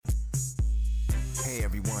Hey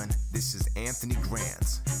everyone, this is Anthony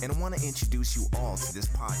Grant, and I want to introduce you all to this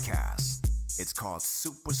podcast. It's called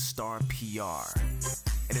Superstar PR,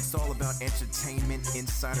 and it's all about entertainment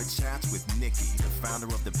insider chats with Nikki, the founder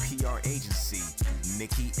of the PR agency,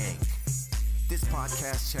 Nikki Inc. This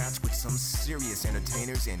podcast chats with some serious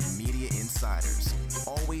entertainers and media insiders,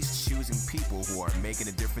 always choosing people who are making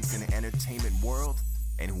a difference in the entertainment world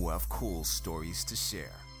and who have cool stories to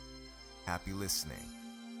share. Happy listening.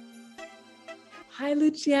 Hi,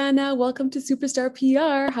 Luciana. Welcome to Superstar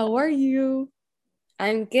PR. How are you?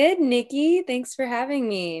 I'm good, Nikki. Thanks for having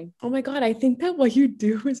me. Oh my God, I think that what you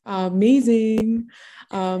do is amazing.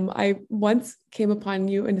 I once came upon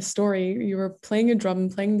you in a story. You were playing a drum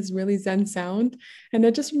and playing this really zen sound. And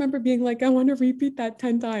I just remember being like, I want to repeat that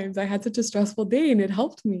 10 times. I had such a stressful day and it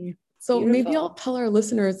helped me. So Beautiful. Maybe I'll tell our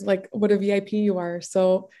listeners like what a VIP you are.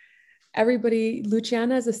 So everybody,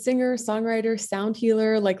 Luciana is a singer, songwriter, sound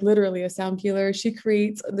healer, like literally a sound healer. She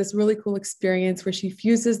creates this really cool experience where she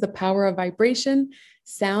fuses the power of vibration,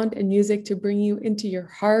 sound, and music to bring you into your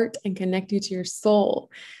heart and connect you to your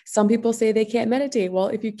soul. Some people say they can't meditate. Well,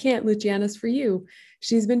 if you can't, Luciana's for you.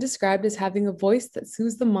 She's been described as having a voice that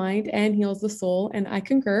soothes the mind and heals the soul, and I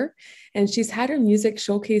concur. And she's had her music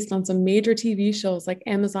showcased on some major TV shows like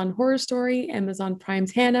Amazon Horror Story, Amazon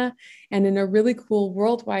Prime's Hannah, and in a really cool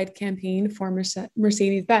worldwide campaign for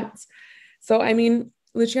Mercedes-Benz. So, I mean,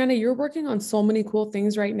 Luciana, you're working on so many cool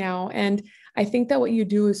things right now. And I think that what you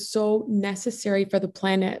do is so necessary for the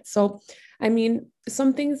planet. So, I mean,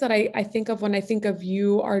 some things that I think of when I think of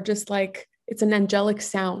you are just like, it's an angelic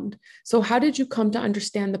sound. So how did you come to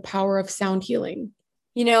understand the power of sound healing?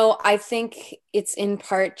 You know, I think it's in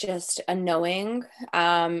part just a knowing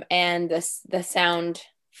and the sound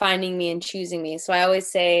finding me and choosing me. So I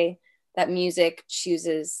always say that music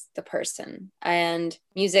chooses the person, and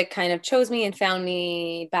music kind of chose me and found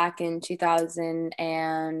me back in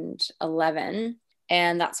 2011.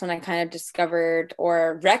 And that's when I kind of discovered,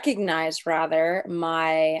 or recognized rather,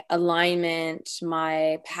 my alignment,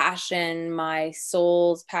 my passion, my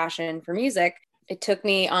soul's passion for music. It took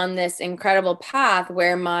me on this incredible path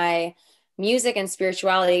where my music and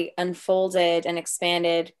spirituality unfolded and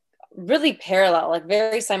expanded really parallel, like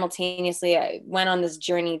very simultaneously. I went on this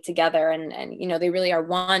journey together, and you know, they really are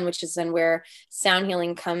one, which is then where sound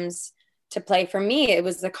healing comes to play for me. It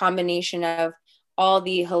was the combination of all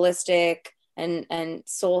the holistic and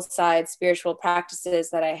soul side spiritual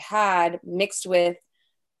practices that I had mixed with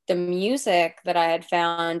the music that I had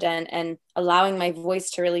found, and allowing my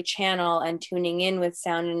voice to really channel and tuning in with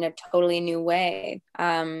sound in a totally new way.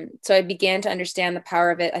 So I began to understand the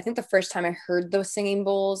power of it. I think the first time I heard those singing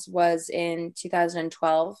bowls was in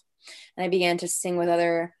 2012. And I began to sing with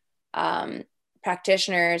other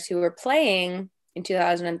practitioners who were playing in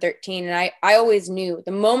 2013. And I always knew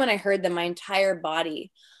the moment I heard them, my entire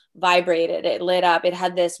body vibrated, it lit up. It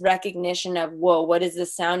had this recognition of, whoa, what is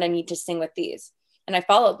this sound? I need to sing with these. And I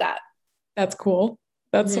followed that. That's cool.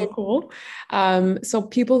 That's so cool. So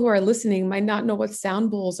people who are listening might not know what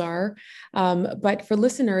sound bowls are. But for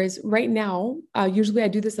listeners right now, usually I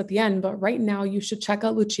do this at the end, but right now you should check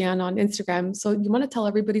out Luciana on Instagram. So you want to tell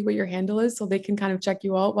everybody what your handle is so they can kind of check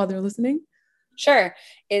you out while they're listening? Sure.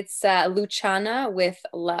 It's Luciana with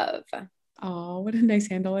love. Oh, what a nice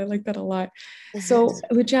handle. I like that a lot. So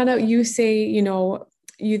Luciana, you say, you know,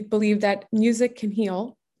 you believe that music can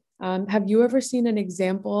heal. Have you ever seen an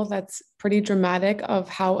example that's pretty dramatic of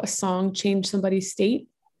how a song changed somebody's state?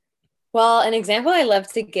 Well, an example I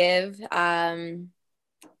love to give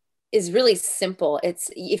is really simple. It's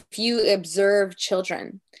if you observe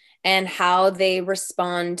children and how they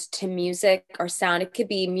respond to music or sound. It could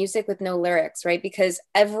be music with no lyrics, right? Because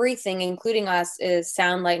everything, including us, is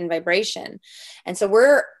sound, light, and vibration. And so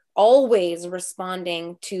we're always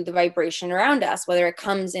responding to the vibration around us, whether it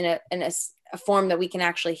comes in a form that we can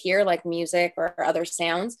actually hear, like music or other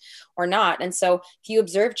sounds, or not. And so if you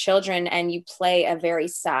observe children and you play a very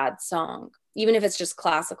sad song, even if it's just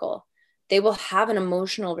classical, they will have an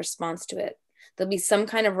emotional response to it. There'll be some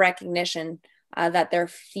kind of recognition that they're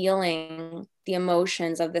feeling the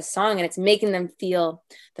emotions of this song, and it's making them feel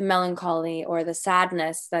the melancholy or the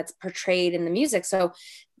sadness that's portrayed in the music. So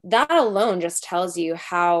that alone just tells you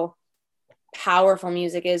how powerful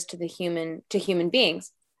music is to human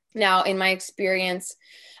beings. Now, in my experience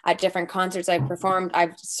at different concerts I've performed,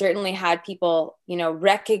 I've certainly had people, you know,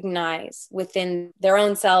 recognize within their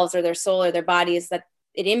own selves or their soul or their bodies that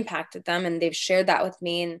it impacted them, and they've shared that with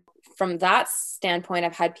me. And from that standpoint,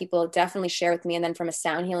 I've had people definitely share with me. And then from a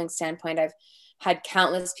sound healing standpoint, I've had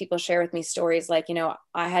countless people share with me stories like, you know,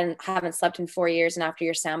 I haven't slept in 4 years, and after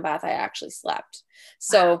your sound bath, I actually slept.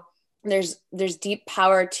 So there's deep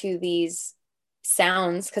power to these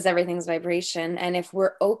sounds, because everything's vibration. And if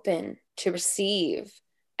we're open to receive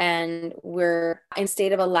and we're in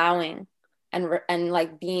state of allowing and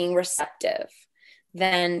like being receptive,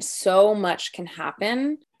 then so much can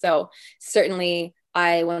happen. So certainly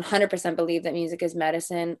I 100% believe that music is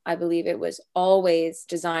medicine. I believe it was always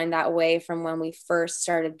designed that way from when we first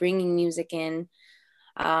started bringing music in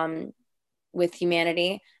with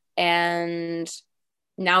humanity. And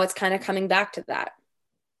now it's kind of coming back to that.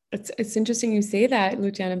 It's interesting you say that,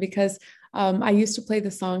 Luciana, because I used to play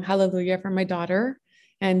the song Hallelujah for my daughter,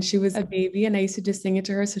 and she was a baby, and I used to just sing it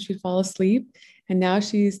to her so she'd fall asleep. And now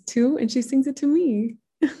she's 2 and she sings it to me.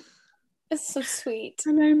 It's so sweet.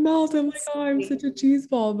 And I melt. I'm like, oh, I'm such a cheese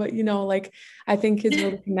ball. But, you know, like, I think kids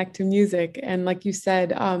really connect to music. And like you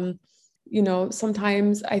said, you know,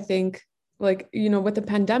 sometimes I think, like, you know, with the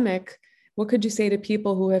pandemic, what could you say to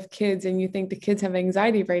people who have kids and you think the kids have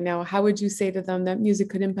anxiety right now? How would you say to them that music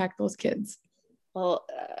could impact those kids? Well,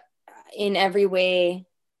 in every way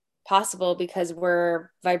possible, because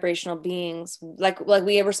we're vibrational beings. Like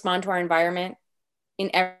we respond to our environment in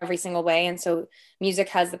every single way. And so music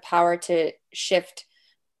has the power to shift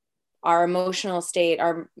our emotional state,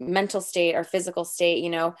 our mental state, our physical state, you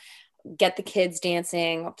know, get the kids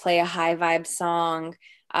dancing, play a high vibe song,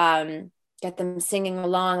 get them singing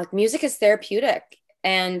along. Like, music is therapeutic.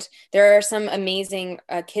 And there are some amazing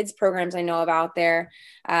kids programs I know of out there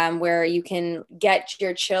where you can get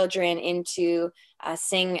your children into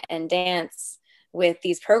sing and dance with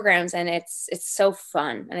these programs, and it's so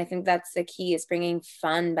fun. And I think that's the key, is bringing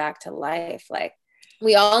fun back to life. Like,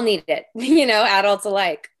 we all need it, you know, adults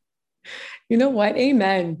alike. You know what?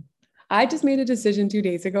 Amen. I just made a decision 2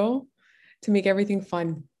 days ago to make everything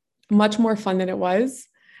fun, much more fun than it was.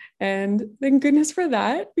 And thank goodness for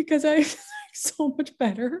that, because I so much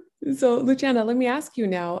better. So Luciana, let me ask you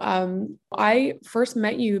now. I first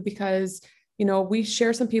met you because, you know, we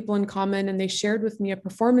share some people in common, and they shared with me a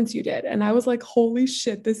performance you did. And I was like, holy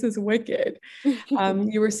shit, this is wicked.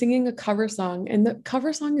 You were singing a cover song, and the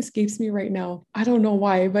cover song escapes me right now. I don't know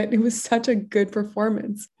why, but it was such a good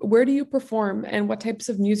performance. Where do you perform, and what types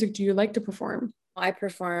of music do you like to perform? I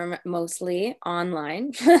perform mostly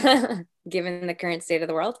online, given the current state of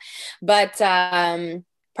the world. But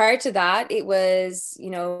prior to that, it was,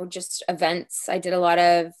 you know, just events. I did a lot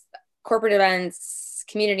of corporate events,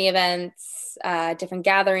 community events, different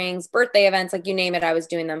gatherings, birthday events, like you name it, I was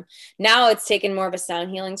doing them. Now it's taken more of a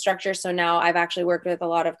sound healing structure. So now I've actually worked with a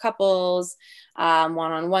lot of couples,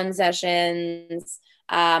 one-on-one sessions.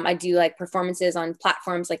 I do like performances on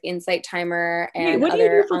platforms like Insight Timer and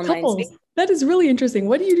other online spaces. That is really interesting.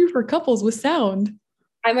 What do you do for couples with sound?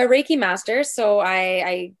 I'm a Reiki master. So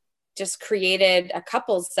I just created a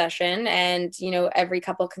couples session, and, you know, every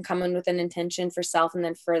couple can come in with an intention for self and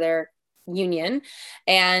then for their union.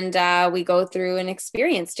 And we go through an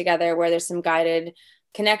experience together where there's some guided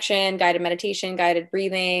connection, guided meditation, guided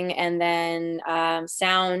breathing, and then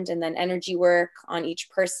sound, and then energy work on each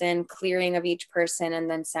person, clearing of each person, and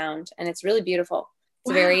then sound. And it's really beautiful.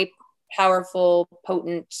 It's a very powerful,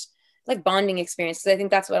 potent, like, bonding experience. Because I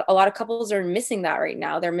think that's what a lot of couples are missing that right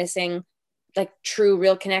now. They're missing like true,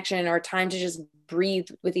 real connection, or time to just breathe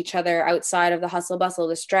with each other outside of the hustle bustle,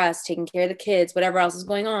 the stress, taking care of the kids, whatever else is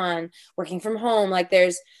going on, working from home. Like,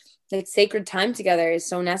 there's like sacred time together is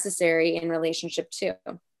so necessary in relationship too.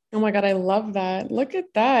 Oh my God, I love that. Look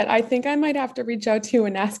at that. I think I might have to reach out to you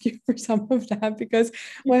and ask you for some of that, because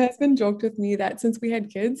my husband joked with me that since we had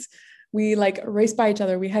kids, we like race by each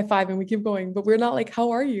other, we high five and we keep going, but we're not like,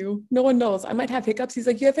 how are you? No one knows. I might have hiccups. He's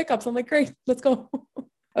like, you have hiccups. I'm like, great, let's go.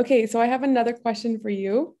 Okay, so I have another question for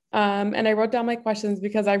you. And I wrote down my questions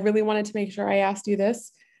because I really wanted to make sure I asked you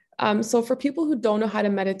this. So for people who don't know how to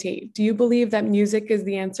meditate, do you believe that music is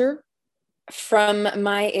the answer? From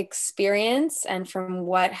my experience and from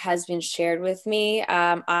what has been shared with me,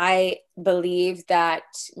 I believe that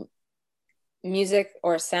music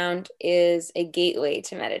or sound is a gateway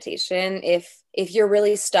to meditation. If you're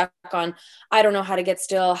really stuck on, I don't know how to get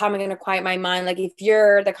still, how am I going to quiet my mind? Like, if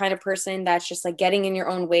you're the kind of person that's just like getting in your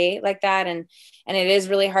own way like that, and it is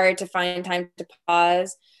really hard to find time to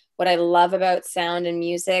pause. What I love about sound and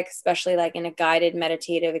music, especially like in a guided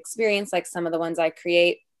meditative experience, like some of the ones I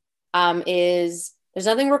create, is there's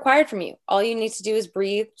nothing required from you. All you need to do is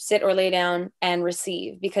breathe, sit or lay down, and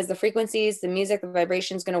receive, because the frequencies, the music, the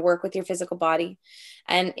vibration is going to work with your physical body.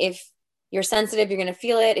 And if you're sensitive, you're going to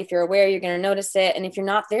feel it. If you're aware, you're going to notice it. And if you're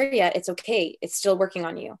not there yet, it's okay. It's still working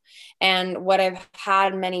on you. And what I've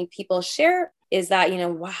had many people share is that, you know,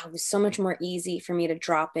 wow, it was so much more easy for me to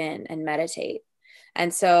drop in and meditate.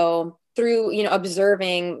 And so through, you know,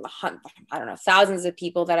 observing, I don't know, thousands of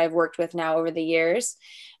people that I've worked with now over the years,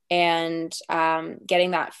 and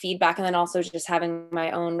getting that feedback, and then also just having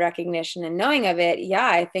my own recognition and knowing of it. Yeah,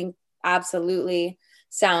 I think absolutely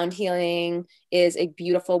sound healing is a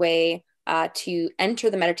beautiful way to enter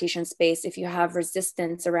the meditation space if you have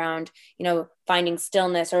resistance around, finding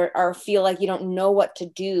stillness or feel like you don't know what to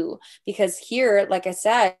do. Because here, like I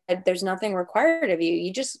said, there's nothing required of you.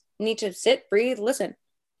 You just need to sit, breathe, listen,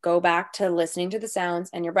 go back to listening to the sounds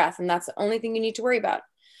and your breath. And that's the only thing you need to worry about.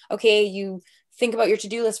 Okay, you think about your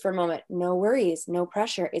to-do list for a moment. No worries, no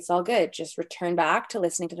pressure. It's all good. Just return back to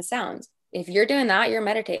listening to the sounds. If you're doing that, you're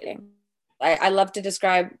meditating. I love to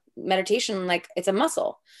describe meditation like it's a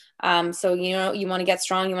muscle. So, you want to get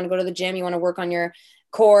strong, you want to go to the gym, you want to work on your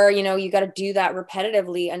core, you got to do that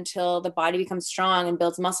repetitively until the body becomes strong and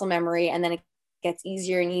builds muscle memory. And then it gets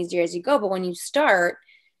easier and easier as you go. But when you start,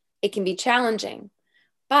 it can be challenging.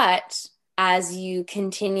 But as you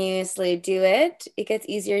continuously do it, it gets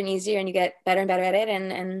easier and easier, and you get better and better at it,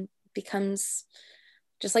 and becomes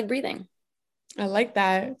just like breathing. I like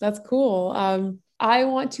that. That's cool. I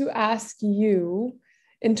want to ask you,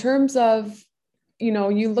 in terms of,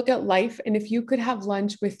 you look at life, and if you could have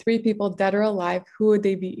lunch with 3 people, dead or alive, who would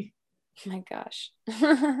they be? Oh my gosh.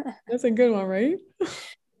 That's a good one, right?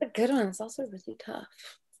 A good one. It's also really tough.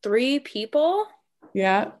 3 people?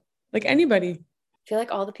 Yeah. Like anybody. I feel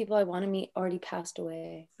like all the people I want to meet already passed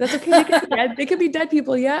away. That's okay. They could be dead. They could be dead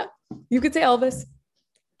people. Yeah. You could say Elvis.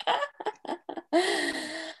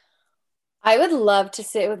 I would love to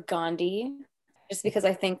sit with Gandhi, just because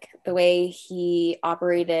I think the way he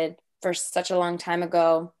operated for such a long time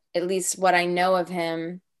ago, at least what I know of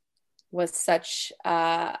him, was such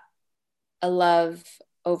a love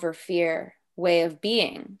over fear way of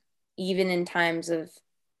being, even in times of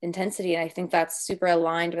intensity. And I think that's super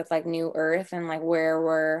aligned with like New Earth and like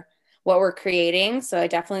what we're creating. So I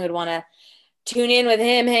definitely would want to tune in with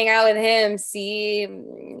him, hang out with him,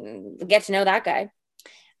 get to know that guy.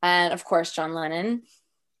 And of course, John Lennon.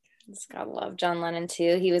 Just gotta love John Lennon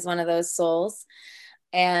too. He was one of those souls.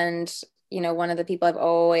 And, one of the people I've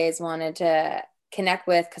always wanted to connect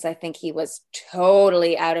with, because I think he was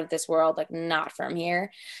totally out of this world, like not from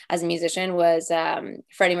here as a musician, was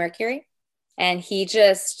Freddie Mercury. And he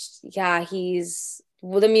just, the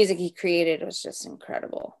music he created was just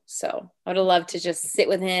incredible. So I would have loved to just sit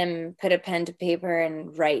with him, put a pen to paper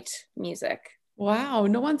and write music. Wow.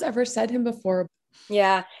 No one's ever said him before.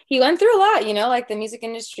 Yeah. He went through a lot, like the music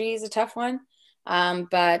industry is a tough one.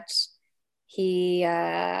 But he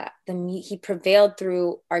prevailed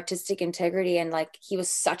through artistic integrity, and like, he was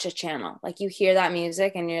such a channel. Like, you hear that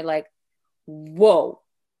music and you're like, whoa,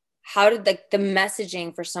 how did the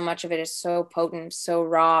messaging for so much of it is so potent, so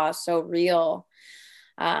raw, so real.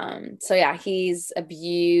 So yeah, he's a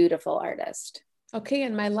beautiful artist. Okay.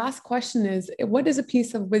 And my last question is, what is a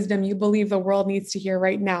piece of wisdom you believe the world needs to hear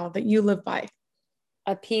right now that you live by?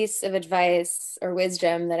 A piece of advice or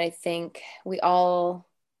wisdom that I think we all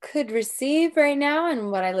could receive right now, and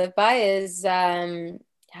what I live by, is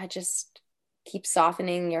just keep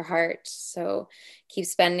softening your heart. So keep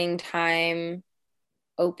spending time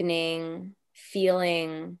opening,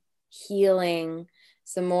 feeling, healing.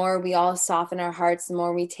 So the more we all soften our hearts, the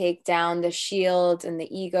more we take down the shield and the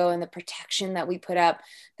ego and the protection that we put up,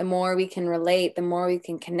 the more we can relate, the more we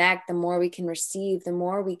can connect, the more we can receive, the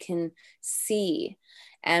more we can see.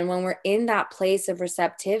 And when we're in that place of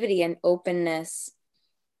receptivity and openness,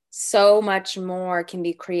 so much more can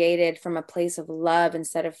be created from a place of love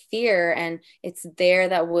instead of fear. And it's there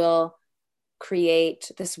that will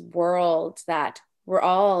create this world that we're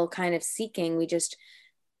all kind of seeking. We just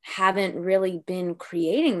haven't really been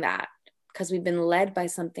creating that because we've been led by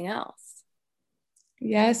something else.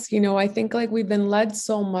 Yes. I think like we've been led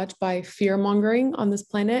so much by fear mongering on this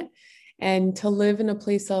planet, and to live in a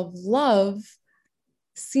place of love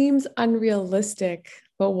seems unrealistic.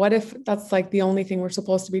 But what if that's like the only thing we're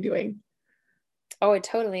supposed to be doing? Oh, it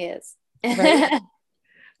totally is. Right?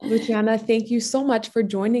 Luciana, thank you so much for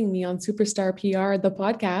joining me on Superstar PR, the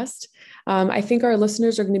podcast. I think our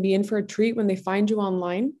listeners are going to be in for a treat when they find you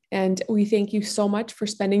online. And we thank you so much for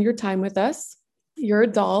spending your time with us. You're a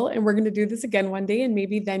doll, and we're going to do this again one day. And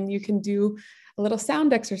maybe then you can do a little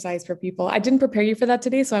sound exercise for people. I didn't prepare you for that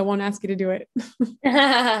today, so I won't ask you to do it.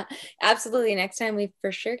 Absolutely. Next time we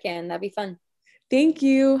for sure can. That'd be fun. Thank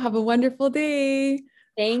you. Have a wonderful day.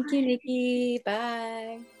 Thank you, Nikki.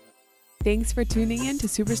 Bye. Thanks for tuning in to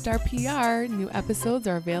Superstar PR. New episodes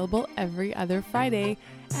are available every other Friday.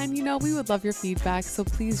 And we would love your feedback, so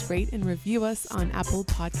please rate and review us on Apple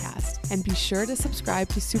Podcast. And be sure to subscribe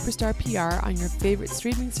to Superstar PR on your favorite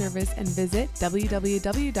streaming service, and visit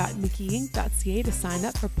www.nikkiinc.ca to sign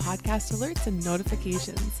up for podcast alerts and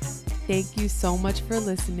notifications. Thank you so much for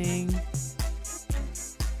listening.